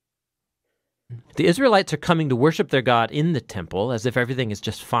The Israelites are coming to worship their God in the temple as if everything is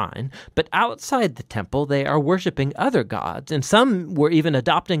just fine, but outside the temple they are worshiping other gods, and some were even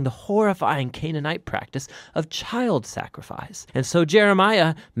adopting the horrifying Canaanite practice of child sacrifice. And so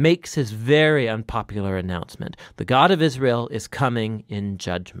Jeremiah makes his very unpopular announcement. The God of Israel is coming in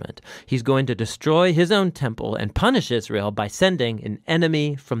judgment. He's going to destroy his own temple and punish Israel by sending an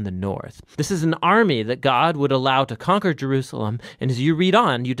enemy from the north. This is an army that God would allow to conquer Jerusalem, and as you read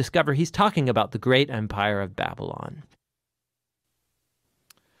on, you discover he's talking about the great empire of Babylon.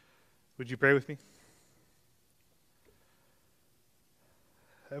 Would you pray with me?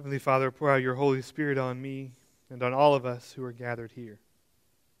 Heavenly Father, pour out your Holy Spirit on me and on all of us who are gathered here.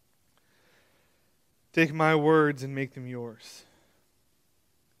 Take my words and make them yours.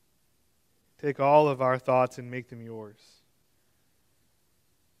 Take all of our thoughts and make them yours.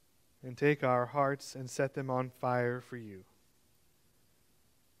 And take our hearts and set them on fire for you.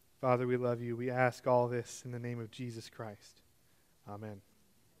 Father, we love you. We ask all this in the name of Jesus Christ. Amen.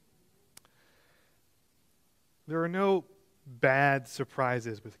 There are no bad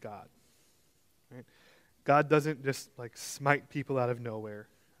surprises with God. Right? God doesn't just smite people out of nowhere.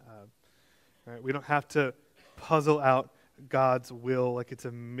 Right? We don't have to puzzle out God's will like it's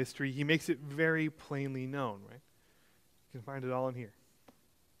a mystery. He makes it very plainly known. Right? You can find it all in here.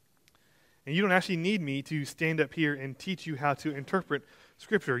 And you don't actually need me to stand up here and teach you how to interpret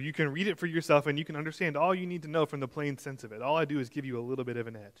Scripture. You can read it for yourself and you can understand all you need to know from the plain sense of it. All I do is give you a little bit of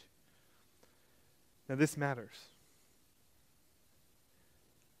an edge. Now this matters.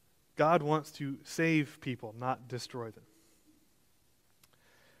 God wants to save people, not destroy them.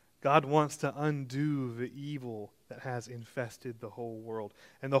 God wants to undo the evil that has infested the whole world.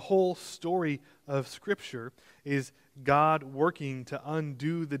 And the whole story of Scripture is God working to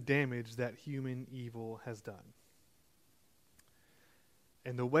undo the damage that human evil has done.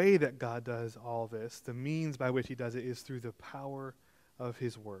 And the way that God does all this, the means by which he does it, is through the power of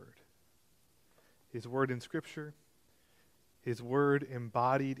his word. His word in Scripture, his word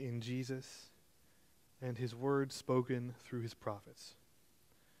embodied in Jesus, and his word spoken through his prophets.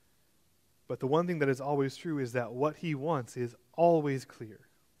 But the one thing that is always true is that what he wants is always clear.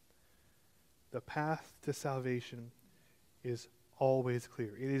 The path to salvation is always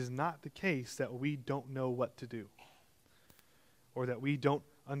clear. It is not the case that we don't know what to do, or that we don't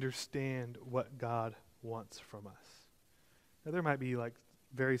understand what God wants from us. Now, there might be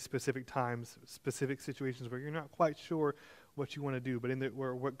very specific times, specific situations where you're not quite sure what you want to do, but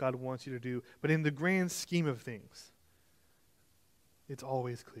or what God wants you to do. But in the grand scheme of things, it's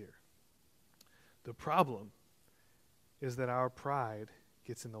always clear. The problem is that our pride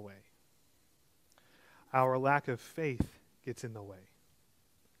gets in the way. Our lack of faith gets in the way.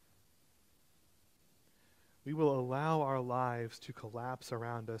 We will allow our lives to collapse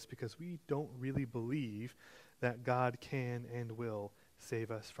around us because we don't really believe that God can and will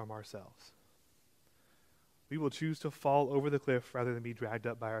save us from ourselves. We will choose to fall over the cliff rather than be dragged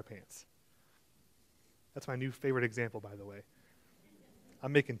up by our pants. That's my new favorite example, by the way.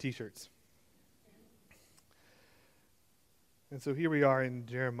 I'm making t-shirts. And so here we are in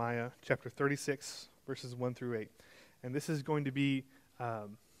Jeremiah chapter 36, verses 1 through 8. And this is going to be,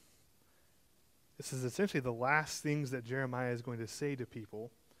 this is essentially the last things that Jeremiah is going to say to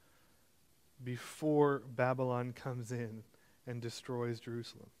people before Babylon comes in and destroys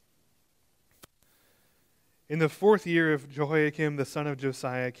Jerusalem. In the 4th year of Jehoiakim, the son of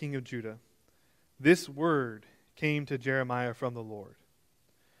Josiah, king of Judah, this word came to Jeremiah from the Lord.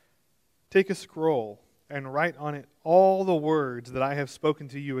 Take a scroll and write on it all the words that I have spoken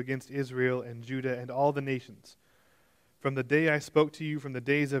to you against Israel and Judah and all the nations, from the day I spoke to you from the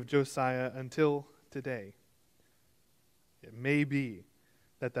days of Josiah until today. It may be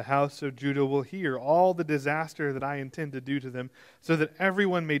that the house of Judah will hear all the disaster that I intend to do to them, so that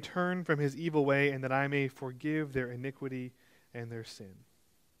everyone may turn from his evil way and that I may forgive their iniquity and their sin.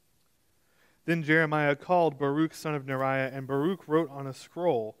 Then Jeremiah called Baruch son of Neriah, and Baruch wrote on a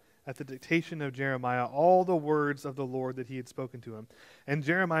scroll at the dictation of Jeremiah all the words of the Lord that he had spoken to him. And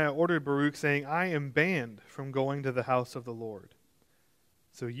Jeremiah ordered Baruch, saying, I am banned from going to the house of the Lord,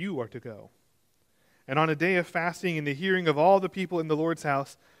 so you are to go. And on a day of fasting, in the hearing of all the people in the Lord's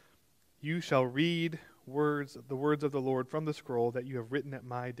house, you shall read the words of the Lord from the scroll that you have written at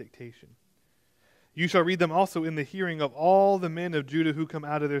my dictation. You shall read them also in the hearing of all the men of Judah who come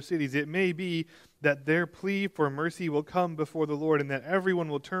out of their cities. It may be that their plea for mercy will come before the Lord, and that everyone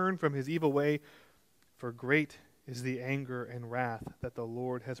will turn from his evil way, for great is the anger and wrath that the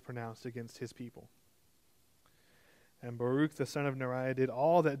Lord has pronounced against his people. And Baruch the son of Neriah did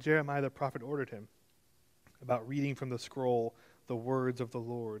all that Jeremiah the prophet ordered him, about reading from the scroll the words of the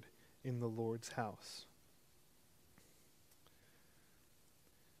Lord in the Lord's house.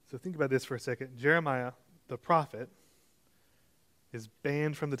 So think about this for a second. Jeremiah, the prophet, is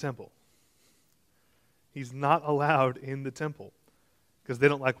banned from the temple. He's not allowed in the temple because they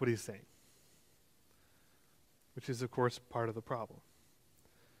don't like what he's saying, which is, of course, part of the problem.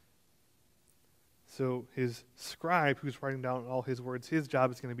 So his scribe, who's writing down all his words, his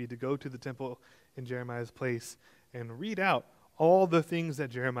job is going to be to go to the temple in Jeremiah's place and read out all the things that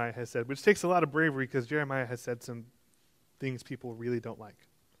Jeremiah has said, which takes a lot of bravery because Jeremiah has said some things people really don't like.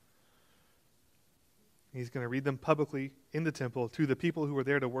 He's going to read them publicly in the temple to the people who were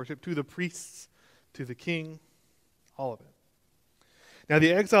there to worship, to the priests, to the king, all of it. Now,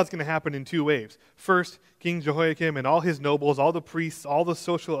 the exile is going to happen in two waves. First, King Jehoiakim and all his nobles, all the priests, all the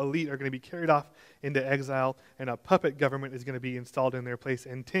social elite are going to be carried off into exile, and a puppet government is going to be installed in their place.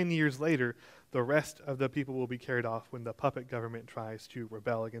 And 10 years later, the rest of the people will be carried off when the puppet government tries to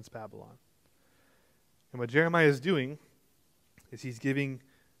rebel against Babylon. And what Jeremiah is doing is he's giving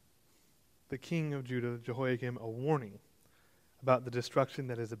the king of Judah, Jehoiakim, a warning about the destruction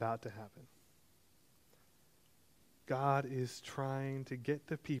that is about to happen. God is trying to get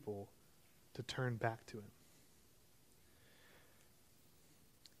the people to turn back to him.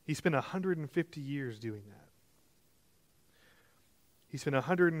 He spent 150 years doing that. He spent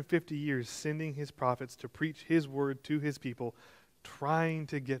 150 years sending his prophets to preach his word to his people, trying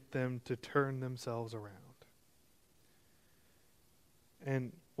to get them to turn themselves around.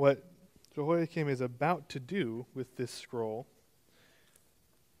 And what Jehoiakim is about to do with this scroll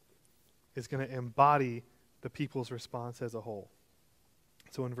is going to embody the people's response as a whole.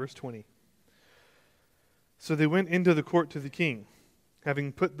 So in verse 20, so they went into the court to the king,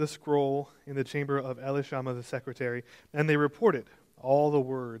 having put the scroll in the chamber of Elishama the secretary, and they reported all the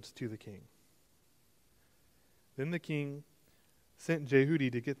words to the king. Then the king sent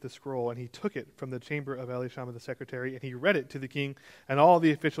Jehudi to get the scroll, and he took it from the chamber of Elishama the secretary, and he read it to the king and all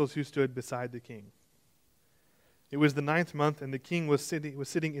the officials who stood beside the king. It was the 9th month, and the king was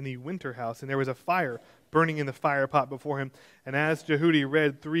sitting in the winter house, and there was a fire burning in the fire pot before him. And as Jehudi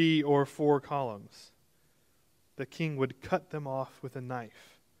read 3 or 4 columns, the king would cut them off with a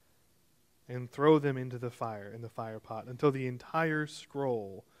knife and throw them into the fire pot, until the entire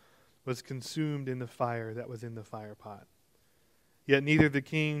scroll was consumed in the fire that was in the fire pot. Yet neither the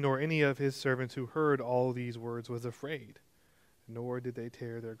king nor any of his servants who heard all these words was afraid, nor did they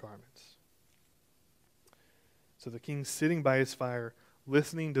tear their garments. So the king's sitting by his fire,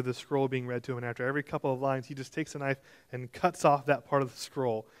 listening to the scroll being read to him, and after every couple of lines, he just takes a knife and cuts off that part of the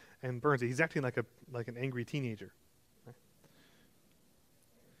scroll and burns it. He's acting like an angry teenager.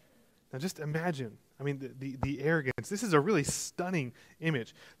 Now just imagine, the arrogance. This is a really stunning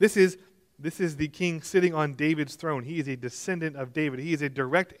image. This is the king sitting on David's throne. He is a descendant of David. He is a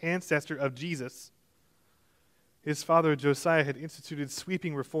direct ancestor of Jesus. His father Josiah had instituted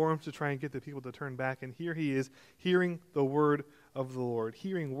sweeping reforms to try and get the people to turn back, and here he is hearing the word of the Lord,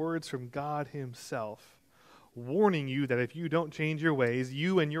 hearing words from God himself, warning you that if you don't change your ways,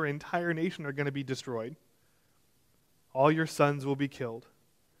 you and your entire nation are going to be destroyed. All your sons will be killed.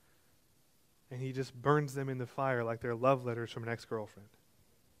 And he just burns them in the fire like they're love letters from an ex-girlfriend.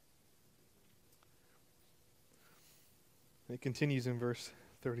 And it continues in verse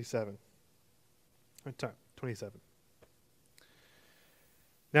 27. 27.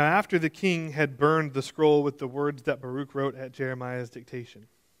 Now after the king had burned the scroll with the words that Baruch wrote at Jeremiah's dictation,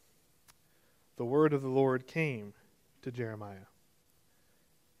 the word of the Lord came to Jeremiah.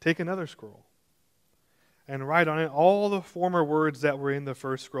 Take another scroll and write on it all the former words that were in the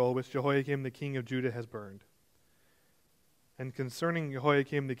first scroll, which Jehoiakim the king of Judah has burned. And concerning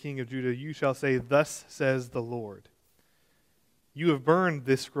Jehoiakim the king of Judah, you shall say, Thus says the Lord. You have burned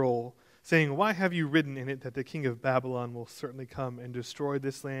this scroll, saying, Why have you written in it that the king of Babylon will certainly come and destroy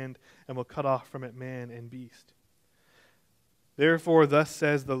this land and will cut off from it man and beast? Therefore, thus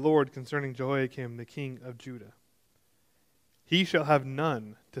says the Lord concerning Jehoiakim the king of Judah. He shall have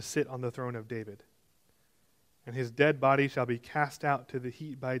none to sit on the throne of David, and his dead body shall be cast out to the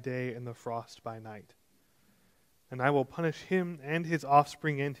heat by day and the frost by night. And I will punish him and his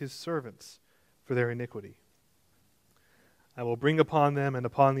offspring and his servants for their iniquity. I will bring upon them and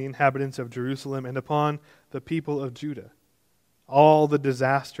upon the inhabitants of Jerusalem and upon the people of Judah all the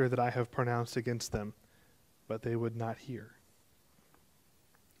disaster that I have pronounced against them, but they would not hear.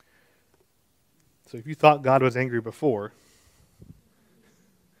 So if you thought God was angry before,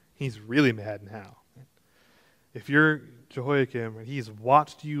 he's really mad now. If you're Jehoiakim and he's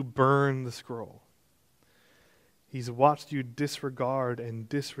watched you burn the scroll, He's watched you disregard and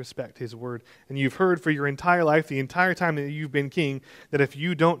disrespect his word. And you've heard for your entire life, the entire time that you've been king, that if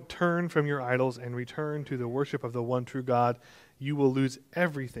you don't turn from your idols and return to the worship of the one true God, you will lose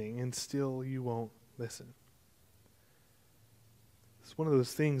everything, and still you won't listen. It's one of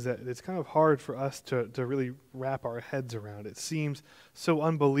those things that it's kind of hard for us to really wrap our heads around. It seems so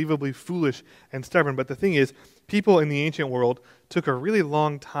unbelievably foolish and stubborn. But the thing is, people in the ancient world took a really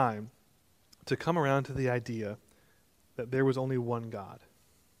long time to come around to the idea that there was only one God.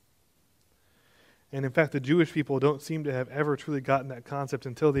 And in fact, the Jewish people don't seem to have ever truly gotten that concept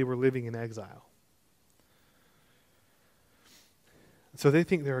until they were living in exile. So they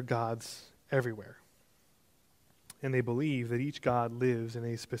think there are gods everywhere. And they believe that each God lives in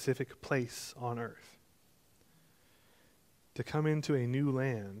a specific place on earth. To come into a new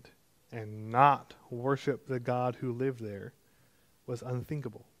land and not worship the God who lived there was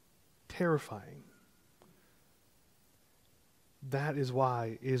unthinkable, terrifying. That is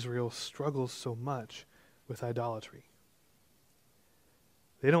why Israel struggles so much with idolatry.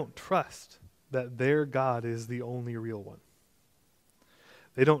 They don't trust that their God is the only real one.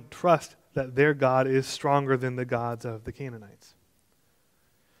 They don't trust that their God is stronger than the gods of the Canaanites.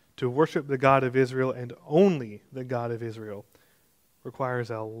 To worship the God of Israel and only the God of Israel requires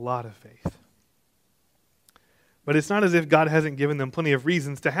a lot of faith. But it's not as if God hasn't given them plenty of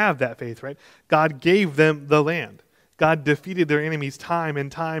reasons to have that faith, right? God gave them the land. God defeated their enemies time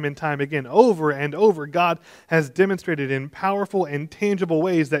and time and time again. Over and over, God has demonstrated in powerful and tangible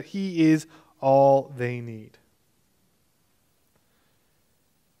ways that He is all they need.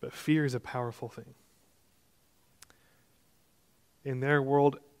 But fear is a powerful thing. In their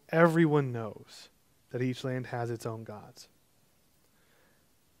world, everyone knows that each land has its own gods.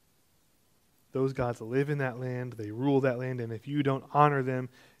 Those gods live in that land, they rule that land, and if you don't honor them,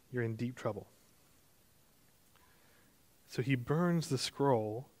 you're in deep trouble. So he burns the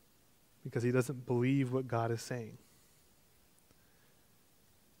scroll because he doesn't believe what God is saying.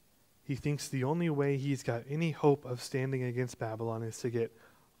 He thinks the only way he's got any hope of standing against Babylon is to get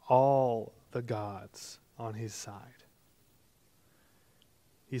all the gods on his side.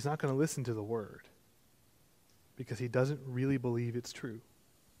 He's not going to listen to the word because he doesn't really believe it's true.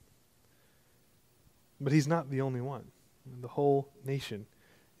 But he's not the only one. The whole nation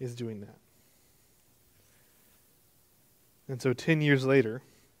is doing that. And so 10 years later,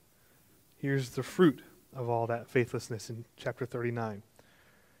 here's the fruit of all that faithlessness in chapter 39.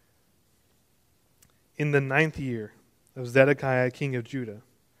 In the 9th year of Zedekiah, king of Judah,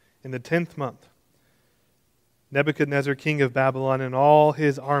 in the 10th month, Nebuchadnezzar, king of Babylon, and all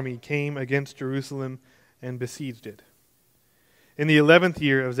his army came against Jerusalem and besieged it. In the 11th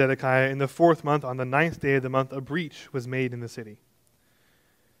year of Zedekiah, in the 4th month, on the 9th day of the month, a breach was made in the city.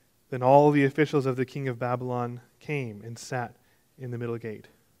 Then all the officials of the king of Babylon came and sat in the middle gate.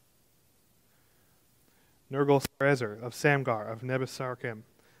 Nergal-Sarezer of Samgar, of Nebusarkem,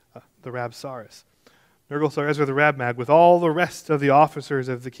 the Rabsaris, Nergal-Sarezer the Rabmag, with all the rest of the officers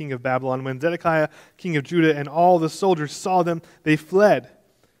of the king of Babylon. When Zedekiah, king of Judah, and all the soldiers saw them, they fled,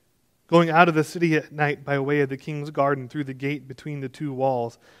 going out of the city at night by way of the king's garden through the gate between the two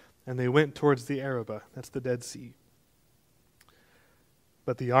walls, and they went towards the Arabah, that's the Dead Sea.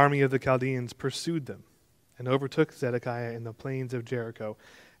 But the army of the Chaldeans pursued them and overtook Zedekiah in the plains of Jericho.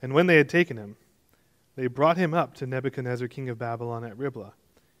 And when they had taken him, they brought him up to Nebuchadnezzar, king of Babylon, at Riblah,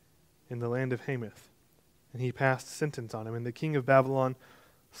 in the land of Hamath. And he passed sentence on him. And the king of Babylon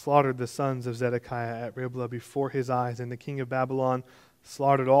slaughtered the sons of Zedekiah at Riblah before his eyes. And the king of Babylon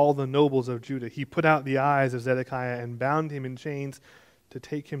slaughtered all the nobles of Judah. He put out the eyes of Zedekiah and bound him in chains to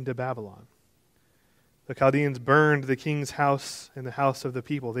take him to Babylon. The Chaldeans burned the king's house and the house of the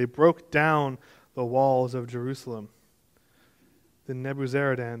people. They broke down the walls of Jerusalem. Then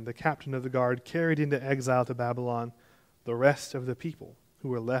Nebuzaradan, the captain of the guard, carried into exile to Babylon the rest of the people who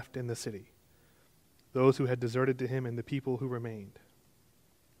were left in the city, those who had deserted to him and the people who remained.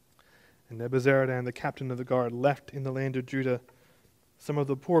 And Nebuzaradan, the captain of the guard, left in the land of Judah some of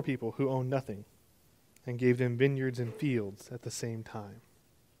the poor people who owned nothing, and gave them vineyards and fields at the same time.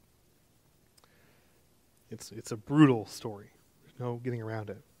 It's a brutal story. There's no getting around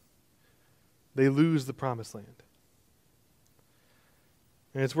it. They lose the promised land.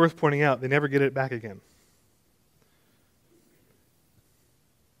 And it's worth pointing out, they never get it back again.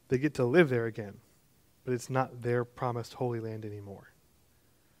 They get to live there again, but it's not their promised holy land anymore.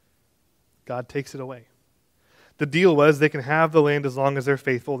 God takes it away. The deal was they can have the land as long as they're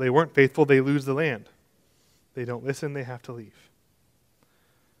faithful. They weren't faithful, they lose the land. They don't listen, they have to leave.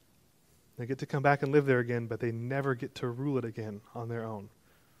 They get to come back and live there again, but they never get to rule it again on their own.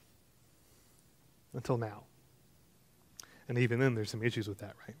 Until now. And even then, there's some issues with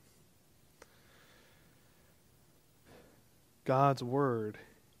that, right? God's word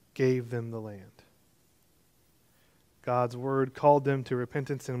gave them the land. God's word called them to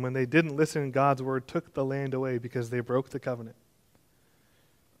repentance, and when they didn't listen, God's word took the land away because they broke the covenant.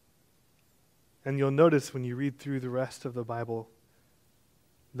 And you'll notice when you read through the rest of the Bible,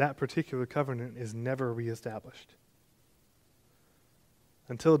 that particular covenant is never reestablished.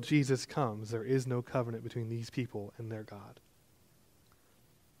 Until Jesus comes, there is no covenant between these people and their God.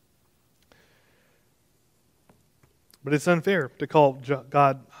 But it's unfair to call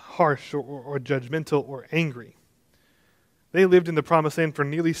God harsh or judgmental or angry. They lived in the Promised Land for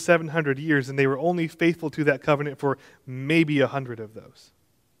nearly 700 years, and they were only faithful to that covenant for maybe 100 of those.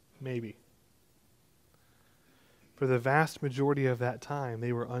 Maybe. For the vast majority of that time,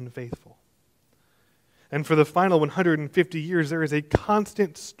 they were unfaithful. And for the final 150 years, there is a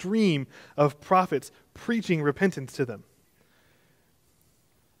constant stream of prophets preaching repentance to them.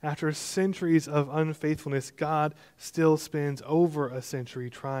 After centuries of unfaithfulness, God still spends over a century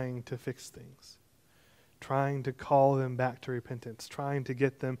trying to fix things, trying to call them back to repentance, trying to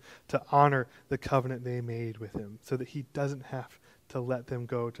get them to honor the covenant they made with him so that he doesn't have to let them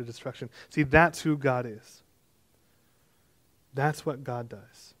go to destruction. See, that's who God is. That's what God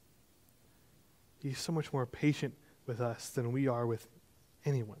does. He's so much more patient with us than we are with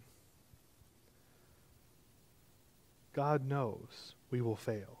anyone. God knows we will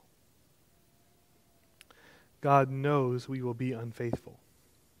fail. God knows we will be unfaithful.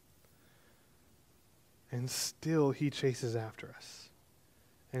 And still he chases after us.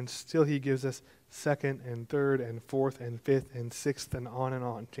 And still he gives us second and third and fourth and fifth and sixth and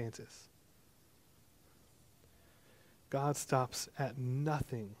on chances. God stops at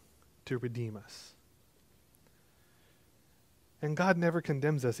nothing to redeem us. And God never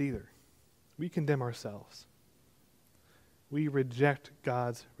condemns us either. We condemn ourselves. We reject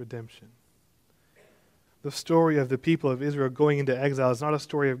God's redemption. The story of the people of Israel going into exile is not a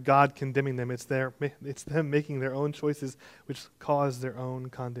story of God condemning them. It's them making their own choices which cause their own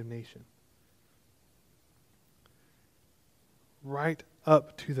condemnation. Right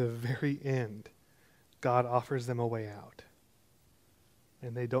up to the very end, God offers them a way out.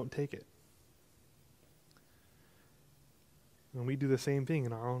 And they don't take it. And we do the same thing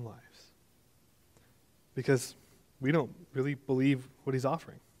in our own lives. Because we don't really believe what he's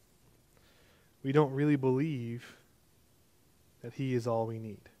offering. We don't really believe that he is all we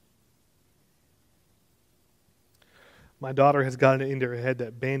need. My daughter has gotten it into her head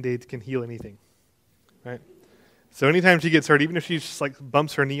that Band-Aids can heal anything. Right? So anytime she gets hurt, even if she just like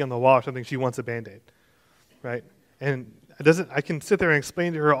bumps her knee on the wall or something, she wants a Band-Aid. Right? And I can sit there and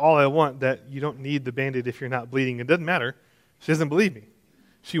explain to her all I want that you don't need the Band-Aid if you're not bleeding. It doesn't matter. She doesn't believe me.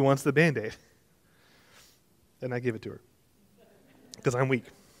 She wants the Band-Aid. And I give it to her. Because I'm weak.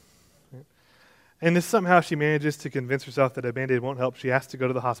 Right? And if somehow she manages to convince herself that a Band-Aid won't help, she has to go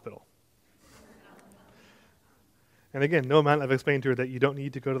to the hospital. And again, no amount of explaining to her that you don't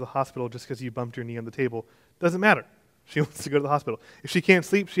need to go to the hospital just because you bumped your knee on the table doesn't matter. She wants to go to the hospital. If she can't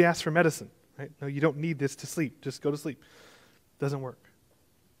sleep, she asks for medicine. Right? No, you don't need this to sleep. Just go to sleep. Doesn't work.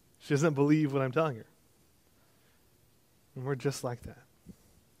 She doesn't believe what I'm telling her. And we're just like that.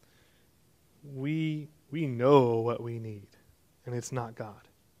 We know what we need, and it's not God.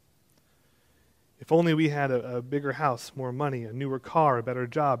 If only we had a bigger house, more money, a newer car, a better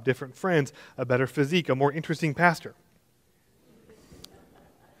job, different friends, a better physique, a more interesting pastor.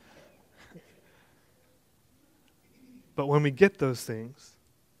 But when we get those things,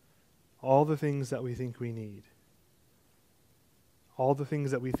 all the things that we think we need, all the things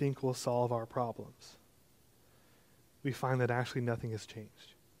that we think will solve our problems, we find that actually nothing has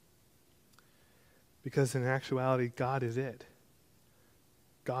changed. Because in actuality, God is it.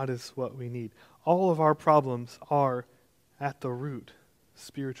 God is what we need. All of our problems are, at the root,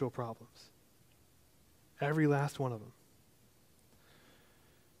 spiritual problems. Every last one of them.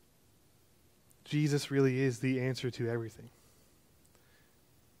 Jesus really is the answer to everything.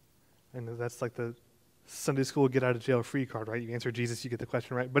 And that's like the Sunday school get out of jail free card, right? You answer Jesus, you get the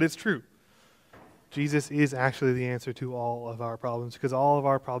question right. But it's true. Jesus is actually the answer to all of our problems because all of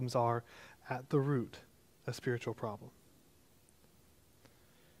our problems are, at the root, a spiritual problem.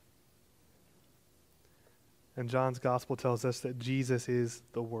 And John's gospel tells us that Jesus is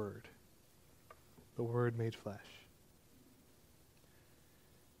the Word made flesh.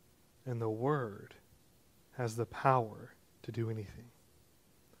 And the Word has the power to do anything.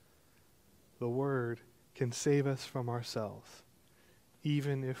 The Word can save us from ourselves,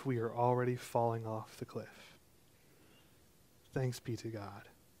 even if we are already falling off the cliff. Thanks be to God.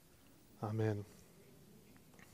 Amen.